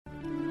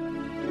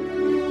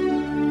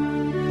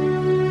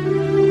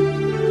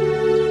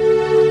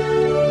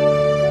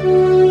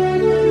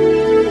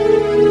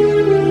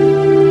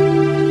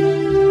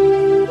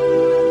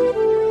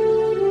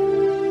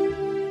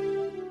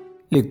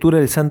Lectura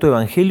del Santo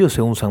Evangelio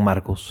según San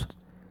Marcos.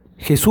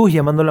 Jesús,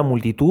 llamando a la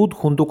multitud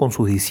junto con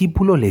sus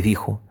discípulos, les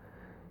dijo: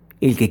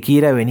 El que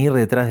quiera venir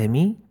detrás de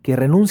mí, que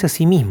renuncie a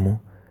sí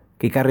mismo,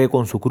 que cargue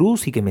con su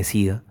cruz y que me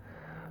siga.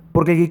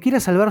 Porque el que quiera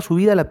salvar su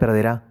vida la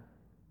perderá,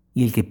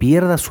 y el que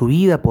pierda su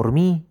vida por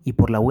mí y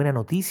por la buena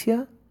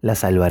noticia, la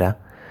salvará.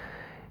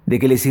 ¿De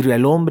qué le sirve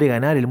al hombre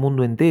ganar el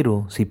mundo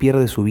entero si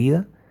pierde su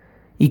vida?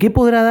 ¿Y qué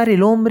podrá dar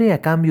el hombre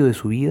a cambio de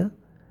su vida?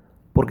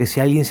 Porque si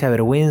alguien se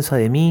avergüenza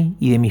de mí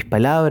y de mis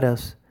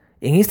palabras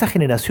en esta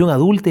generación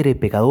adúltera y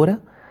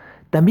pecadora,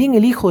 también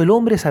el Hijo del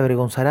Hombre se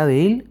avergonzará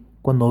de él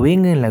cuando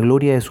venga en la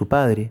gloria de su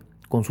Padre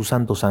con sus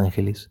santos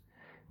ángeles.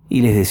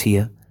 Y les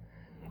decía: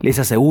 les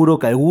aseguro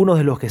que algunos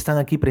de los que están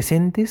aquí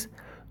presentes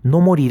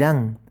no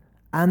morirán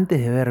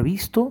antes de haber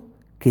visto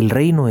que el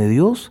reino de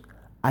Dios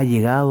ha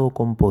llegado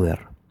con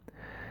poder.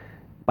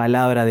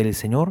 Palabra del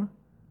Señor.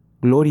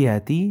 Gloria a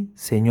ti,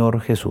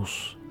 Señor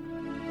Jesús.